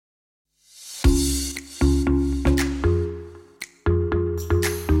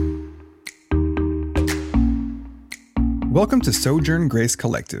Welcome to Sojourn Grace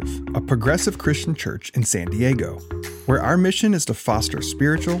Collective, a progressive Christian church in San Diego, where our mission is to foster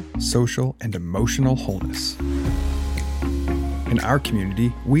spiritual, social, and emotional wholeness. In our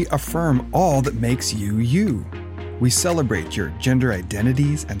community, we affirm all that makes you, you. We celebrate your gender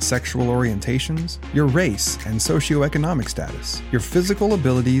identities and sexual orientations, your race and socioeconomic status, your physical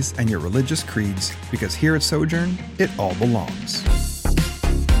abilities and your religious creeds, because here at Sojourn, it all belongs.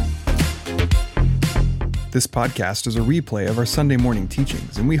 This podcast is a replay of our Sunday morning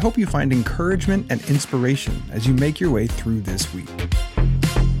teachings, and we hope you find encouragement and inspiration as you make your way through this week.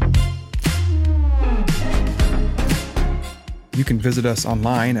 You can visit us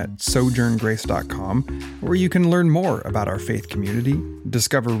online at sojourngrace.com, where you can learn more about our faith community,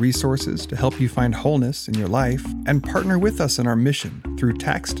 discover resources to help you find wholeness in your life, and partner with us in our mission through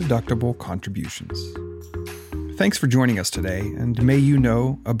tax-deductible contributions. Thanks for joining us today, and may you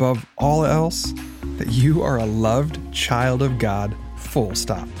know, above all else, that you are a loved child of God, full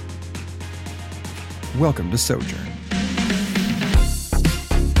stop. Welcome to Sojourn.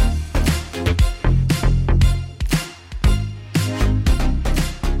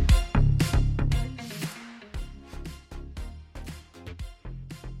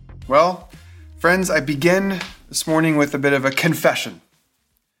 Well, friends, I begin this morning with a bit of a confession.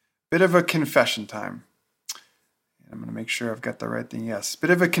 Bit of a confession time. I'm going to make sure I've got the right thing. Yes, bit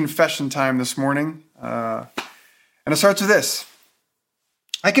of a confession time this morning. And it starts with this.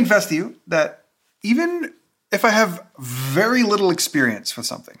 I confess to you that even if I have very little experience with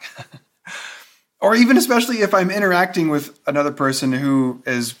something, or even especially if I'm interacting with another person who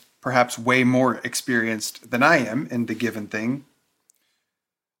is perhaps way more experienced than I am in the given thing,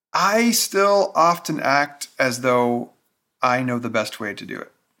 I still often act as though I know the best way to do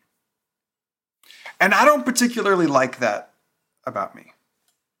it. And I don't particularly like that about me.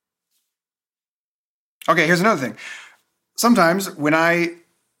 Okay, here's another thing. Sometimes when I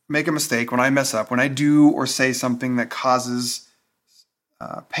make a mistake, when I mess up, when I do or say something that causes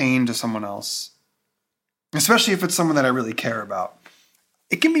pain to someone else, especially if it's someone that I really care about,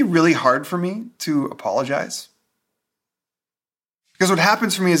 it can be really hard for me to apologize. Because what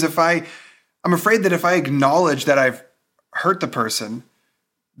happens for me is I'm afraid that if I acknowledge that I've hurt the person,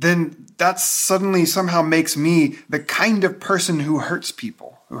 then that suddenly somehow makes me the kind of person who hurts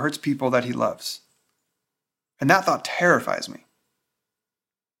people that he loves. And that thought terrifies me.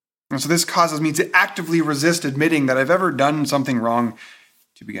 And so this causes me to actively resist admitting that I've ever done something wrong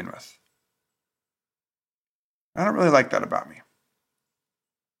to begin with. I don't really like that about me.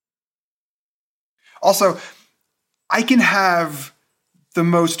 Also, I can have the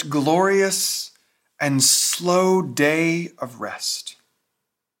most glorious and slow day of rest.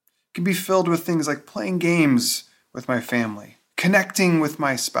 It can be filled with things like playing games with my family, connecting with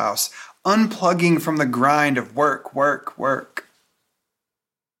my spouse, unplugging from the grind of work.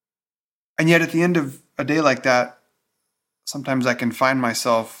 And yet at the end of a day like that, sometimes I can find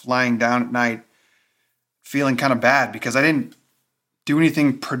myself lying down at night feeling kind of bad because I didn't do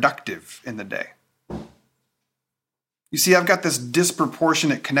anything productive in the day. You see, I've got this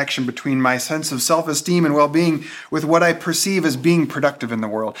disproportionate connection between my sense of self-esteem and well-being with what I perceive as being productive in the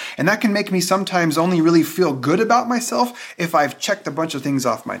world. And that can make me sometimes only really feel good about myself if I've checked a bunch of things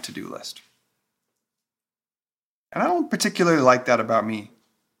off my to-do list. And I don't particularly like that about me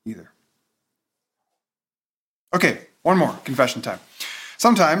either. Okay, one more confession time.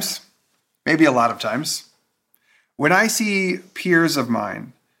 Sometimes, maybe a lot of times, when I see peers of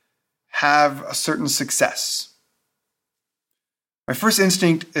mine have a certain success, my first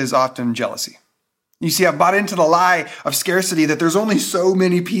instinct is often jealousy. You see, I've bought into the lie of scarcity that there's only so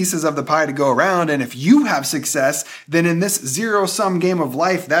many pieces of the pie to go around, and if you have success, then in this zero-sum game of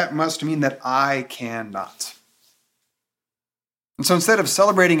life, that must mean that I cannot. And so instead of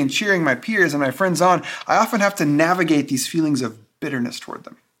celebrating and cheering my peers and my friends on, I often have to navigate these feelings of bitterness toward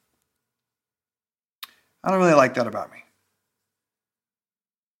them. I don't really like that about me.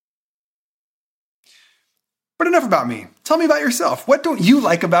 But enough about me. Tell me about yourself. What don't you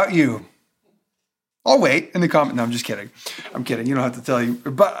like about you? I'll wait in the comment. No, I'm just kidding. I'm kidding. You don't have to tell you.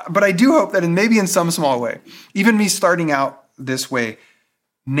 But I do hope that maybe in some small way, even me starting out this way,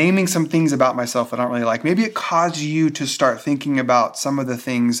 naming some things about myself that I don't really like, maybe it caused you to start thinking about some of the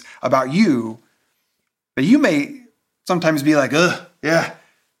things about you that you may sometimes be like, yeah,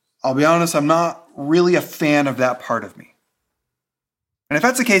 I'll be honest, I'm not really a fan of that part of me. And if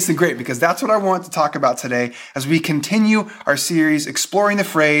that's the case, then great, because that's what I want to talk about today as we continue our series exploring the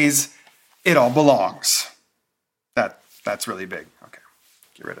phrase, it all belongs. That's really big. Okay,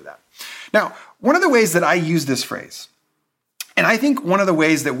 get rid of that. Now, one of the ways that I use this phrase, and I think one of the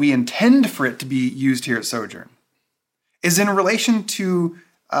ways that we intend for it to be used here at Sojourn, is in relation to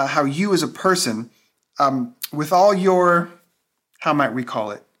how you as a person, with all your, how might we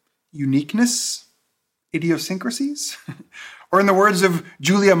call it, uniqueness, idiosyncrasies, or in the words of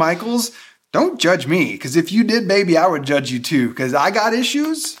Julia Michaels, don't judge me, because if you did, baby, I would judge you too, because I got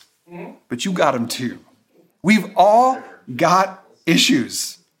issues, but you got them too. We've all got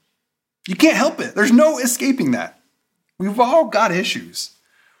issues. You can't help it. There's no escaping that. We've all got issues.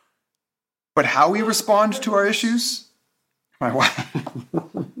 But how we respond to our issues, my wife.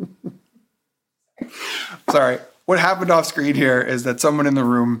 Sorry. What happened off screen here is that someone in the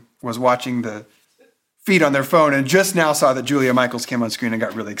room was watching the feed on their phone and just now saw that Julia Michaels came on screen and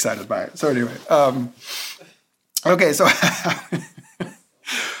got really excited by it. So anyway, okay, so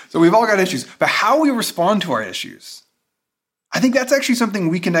so we've all got issues, but how we respond to our issues, I think that's actually something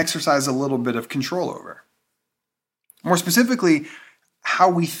we can exercise a little bit of control over. More specifically, how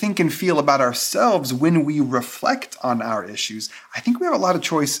we think and feel about ourselves when we reflect on our issues. I think we have a lot of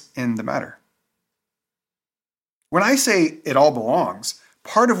choice in the matter. When I say it all belongs,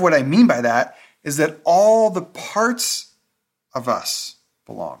 part of what I mean by that is that all the parts of us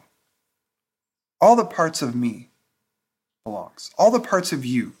belong. All the parts of me belongs. All the parts of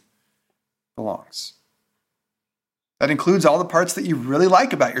you belongs. That includes all the parts that you really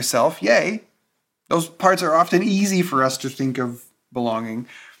like about yourself. Yay. Those parts are often easy for us to think of belonging,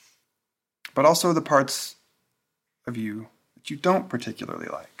 but also the parts of you that you don't particularly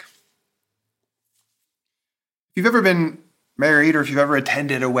like. If you've ever been married or if you've ever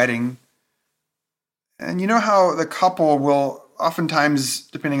attended a wedding, and you know how the couple will oftentimes,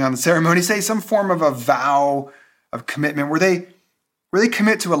 depending on the ceremony, say some form of a vow of commitment where they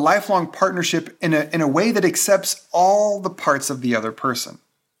commit to a lifelong partnership in a way that accepts all the parts of the other person.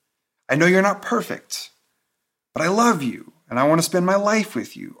 I know you're not perfect, but I love you and I want to spend my life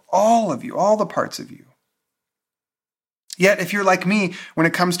with you, all of you, all the parts of you. Yet, if you're like me, when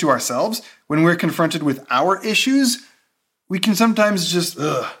it comes to ourselves, when we're confronted with our issues, we can sometimes just,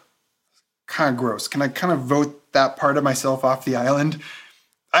 kind of gross. Can I kind of vote that part of myself off the island?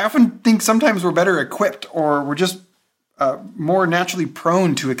 I often think sometimes we're better equipped or we're just more naturally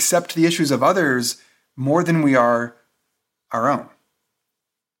prone to accept the issues of others more than we are our own.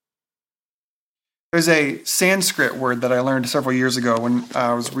 There's a Sanskrit word that I learned several years ago when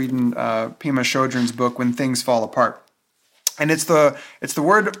I was reading Pema Chodron's book, When Things Fall Apart. And it's the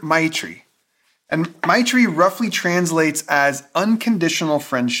word Maitri. And Maitri roughly translates as unconditional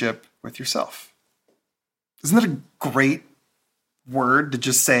friendship with yourself. Isn't that a great word to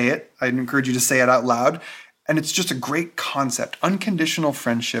just say it? I'd encourage you to say it out loud. And it's just a great concept, unconditional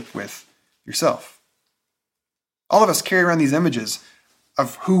friendship with yourself. All of us carry around these images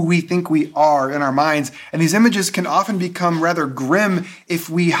of who we think we are in our minds. And these images can often become rather grim if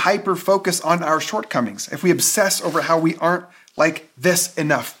we hyper-focus on our shortcomings, if we obsess over how we aren't like this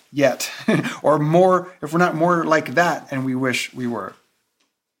enough yet, or more, if we're not more like that and we wish we were.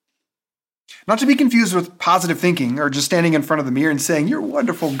 Not to be confused with positive thinking or just standing in front of the mirror and saying, you're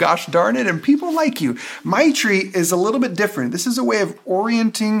wonderful, gosh darn it, and people like you. Maitri is a little bit different. This is a way of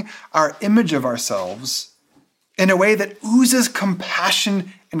orienting our image of ourselves in a way that oozes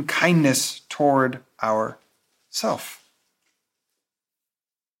compassion and kindness toward ourself.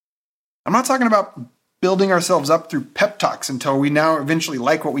 I'm not talking about building ourselves up through pep talks until we now eventually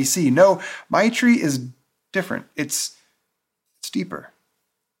like what we see. No, Maitri is different. It's deeper.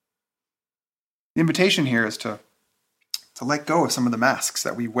 The invitation here is to let go of some of the masks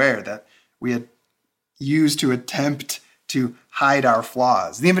that we wear, that we had used to attempt to hide our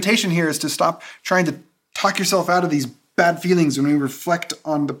flaws. The invitation here is to stop trying to talk yourself out of these bad feelings when we reflect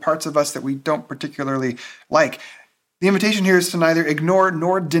on the parts of us that we don't particularly like. The invitation here is to neither ignore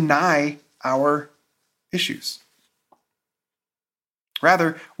nor deny our issues.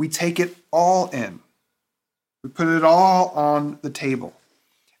 Rather, we take it all in. We put it all on the table.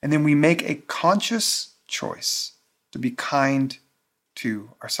 And then we make a conscious choice to be kind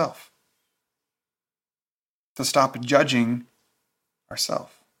to ourselves. To stop judging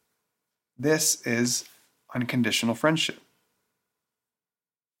ourselves. This is unconditional friendship.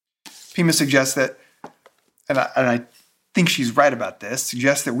 Pema suggests that, and I think she's right about this,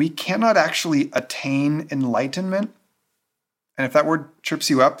 suggests that we cannot actually attain enlightenment. And if that word trips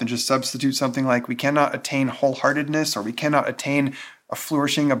you up, then just substitute something like we cannot attain wholeheartedness, or we cannot attain a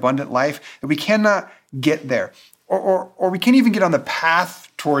flourishing, abundant life, that we cannot get there. Or we can't even get on the path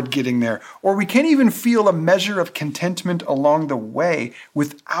toward getting there. Or we can't even feel a measure of contentment along the way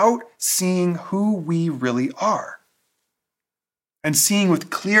without seeing who we really are. And seeing with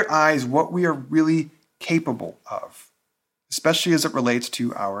clear eyes what we are really capable of, especially as it relates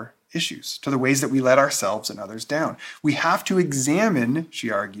to our issues, to the ways that we let ourselves and others down. We have to examine,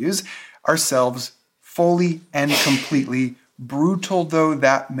 she argues, ourselves fully and completely, brutal though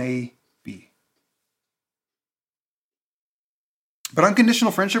that may be. But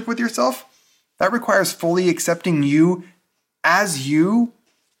unconditional friendship with yourself, that requires fully accepting you you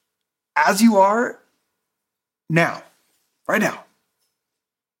as you are now, right now.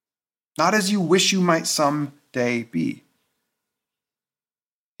 Not as you wish you might someday be.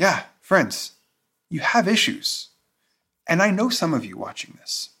 Yeah, friends, you have issues. And I know some of you watching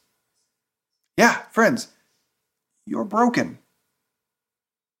this. Yeah, friends, you're broken.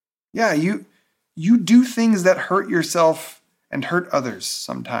 Yeah, you do things that hurt yourself and hurt others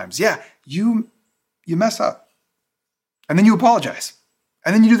sometimes. Yeah, you mess up. And then you apologize.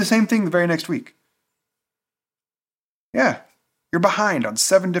 And then you do the same thing the very next week. Yeah, you're behind on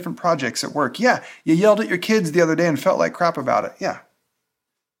 7 different projects at work. Yeah, you yelled at your kids the other day and felt like crap about it. Yeah,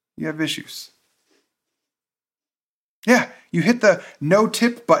 you have issues. Yeah, you hit the no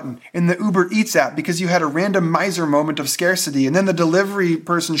tip button in the Uber Eats app because you had a random miser moment of scarcity, and then the delivery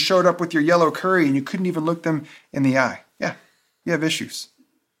person showed up with your yellow curry and you couldn't even look them in the eye. Yeah, you have issues.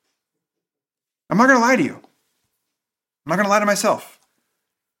 I'm not going to lie to you. I'm not going to lie to myself.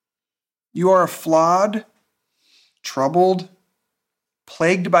 You are a flawed, troubled,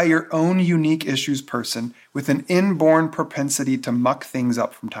 plagued by your own unique issues person with an inborn propensity to muck things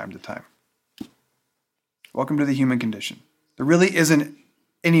up from time to time. Welcome to the human condition. There really isn't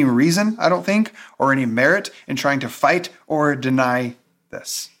any reason, I don't think, or any merit in trying to fight or deny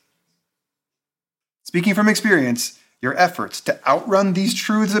this. Speaking from experience, your efforts to outrun these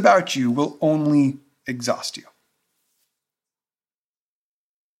truths about you will only exhaust you.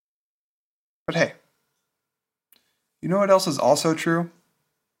 But hey, you know what else is also true?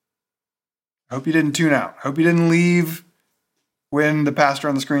 I hope you didn't tune out. I hope you didn't leave when the pastor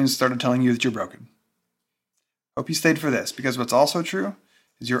on the screen started telling you that you're broken. I hope you stayed for this, because what's also true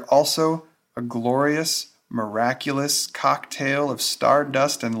is you're also a glorious, miraculous cocktail of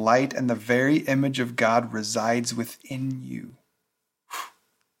stardust and light, and the very image of God resides within you.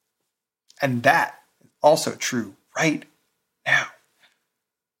 And that is also true right now,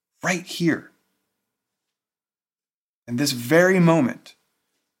 right here. In this very moment,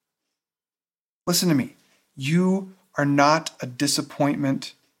 listen to me. You are not a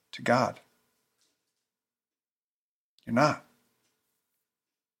disappointment to God. You're not.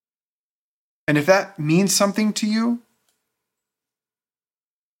 And if that means something to you,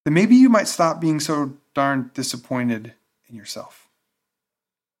 then maybe you might stop being so darn disappointed in yourself.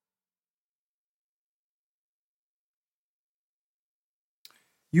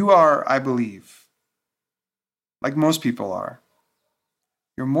 You are, I believe, like most people are,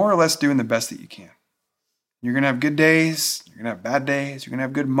 you're more or less doing the best that you can. You're going to have good days, you're going to have bad days, you're going to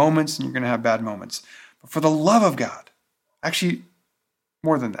have good moments, and you're going to have bad moments. But for the love of God, actually,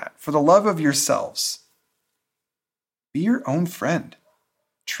 more than that, for the love of yourselves, be your own friend.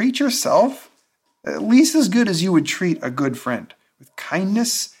 Treat yourself at least as good as you would treat a good friend, with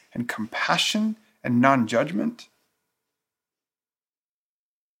kindness and compassion and non-judgment.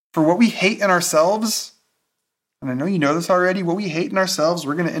 For what we hate in ourselves, and I know you know this already, what we hate in ourselves,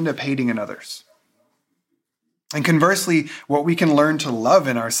 we're going to end up hating in others. And conversely, what we can learn to love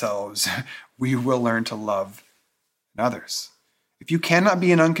in ourselves, we will learn to love in others. If you cannot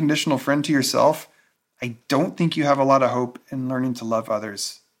be an unconditional friend to yourself, I don't think you have a lot of hope in learning to love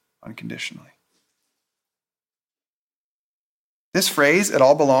others unconditionally. This phrase, it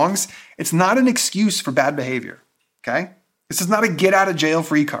all belongs, it's not an excuse for bad behavior, okay? This is not a get out of jail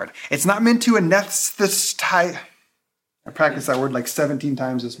free card. It's not meant to anesthetize. I practiced that word like 17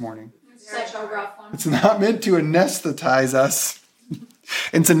 times this morning. Such a rough one. It's not meant to anesthetize us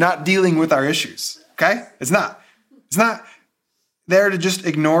into not dealing with our issues, okay? It's not. It's not there to just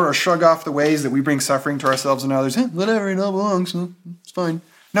ignore or shrug off the ways that we bring suffering to ourselves and others. Whatever, it all belongs, so it's fine.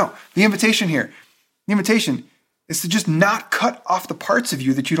 No, the invitation is to just not cut off the parts of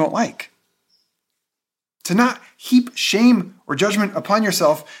you that you don't like. To not heap shame or judgment upon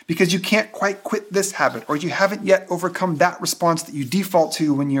yourself because you can't quite quit this habit, or you haven't yet overcome that response that you default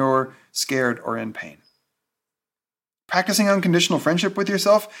to when you're scared or in pain. Practicing unconditional friendship with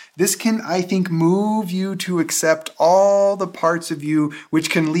yourself, this can, I think, move you to accept all the parts of you, which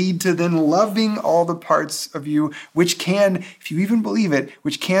can lead to then loving all the parts of you, which can, if you even believe it,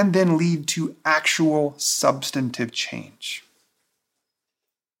 which can then lead to actual substantive change.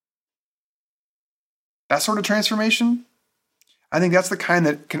 That sort of transformation, I think that's the kind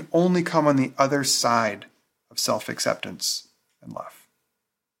that can only come on the other side of self-acceptance and love.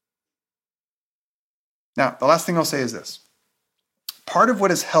 Now, the last thing I'll say is this. part of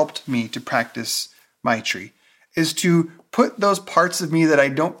what has helped me to practice Maitri is to put those parts of me that I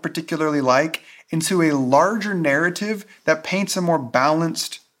don't particularly like into a larger narrative that paints a more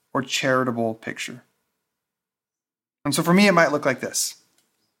balanced or charitable picture. And so for me, it might look like this.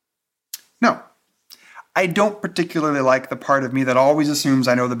 No, I don't particularly like the part of me that always assumes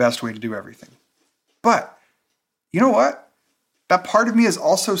I know the best way to do everything. But you know what? That part of me has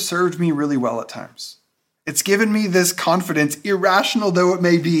also served me really well at times. It's given me this confidence, irrational though it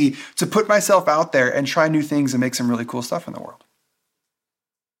may be, to put myself out there and try new things and make some really cool stuff in the world.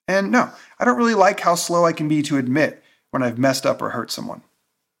 And no, I don't really like how slow I can be to admit when I've messed up or hurt someone.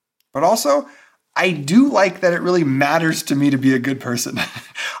 But also, I do like that it really matters to me to be a good person.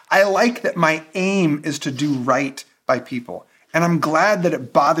 I like that my aim is to do right by people. And I'm glad that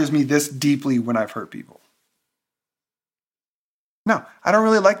it bothers me this deeply when I've hurt people. No, I don't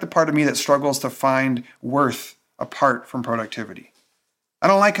really like the part of me that struggles to find worth apart from productivity. I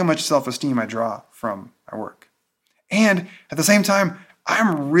don't like how much self-esteem I draw from my work. And at the same time,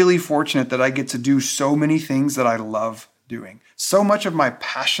 I'm really fortunate that I get to do so many things that I love doing. So much of my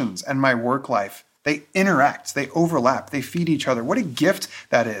passions and my work life, they interact, they overlap, they feed each other. What a gift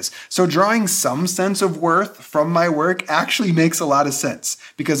that is. So drawing some sense of worth from my work actually makes a lot of sense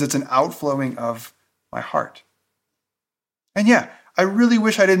because it's an outflowing of my heart. And yeah, I really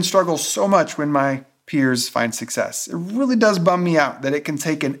wish I didn't struggle so much when my peers find success. It really does bum me out that it can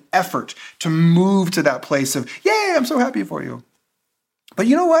take an effort to move to that place of, yay, I'm so happy for you. But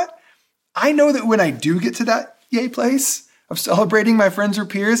you know what? I know that when I do get to that yay place of celebrating my friends or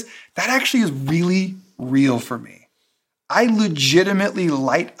peers, that actually is really real for me. I legitimately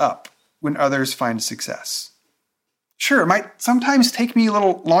light up when others find success. Sure, it might sometimes take me a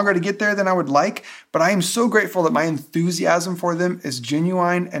little longer to get there than I would like, but I am so grateful that my enthusiasm for them is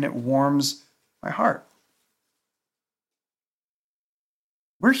genuine and it warms my heart.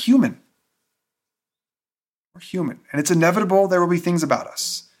 We're human. We're human, and it's inevitable there will be things about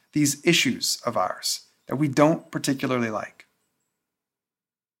us, these issues of ours, that we don't particularly like.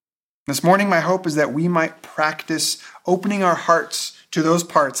 This morning, my hope is that we might practice opening our hearts to those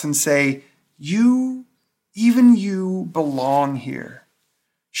parts and say, even you belong here.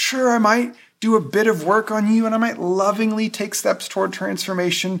 Sure, I might do a bit of work on you and I might lovingly take steps toward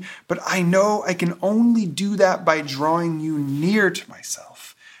transformation, but I know I can only do that by drawing you near to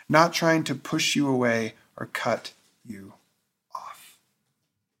myself, not trying to push you away or cut you off.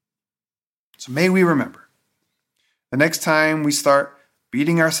 So may we remember, the next time we start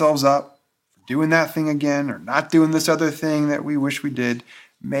beating ourselves up for doing that thing again or not doing this other thing that we wish we did,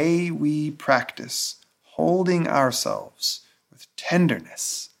 may we practice holding ourselves with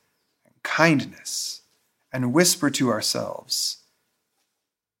tenderness and kindness and whisper to ourselves,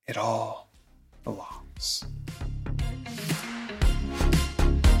 it all belongs.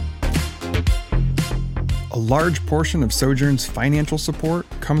 A large portion of Sojourn's financial support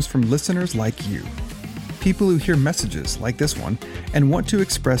comes from listeners like you. People who hear messages like this one and want to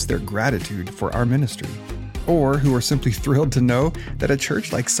express their gratitude for our ministry, or who are simply thrilled to know that a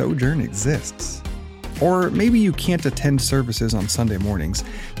church like Sojourn exists. Or maybe you can't attend services on Sunday mornings,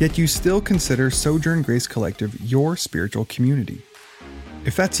 yet you still consider Sojourn Grace Collective your spiritual community.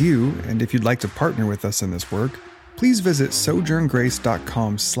 If that's you, and if you'd like to partner with us in this work, please visit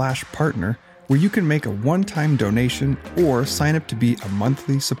sojourngrace.com/partner, where you can make a one-time donation or sign up to be a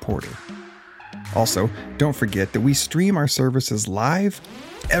monthly supporter. Also, don't forget that we stream our services live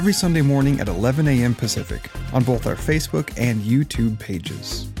every Sunday morning at 11 a.m. Pacific on both our Facebook and YouTube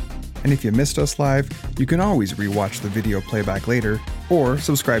pages. And if you missed us live, you can always rewatch the video playback later or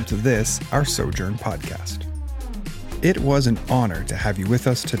subscribe to this, our Sojourn podcast. It was an honor to have you with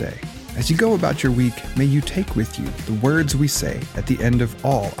us today. As you go about your week, may you take with you the words we say at the end of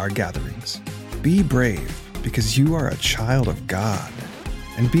all our gatherings. Be brave, because you are a child of God.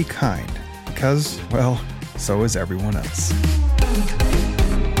 And be kind, because, well, so is everyone else.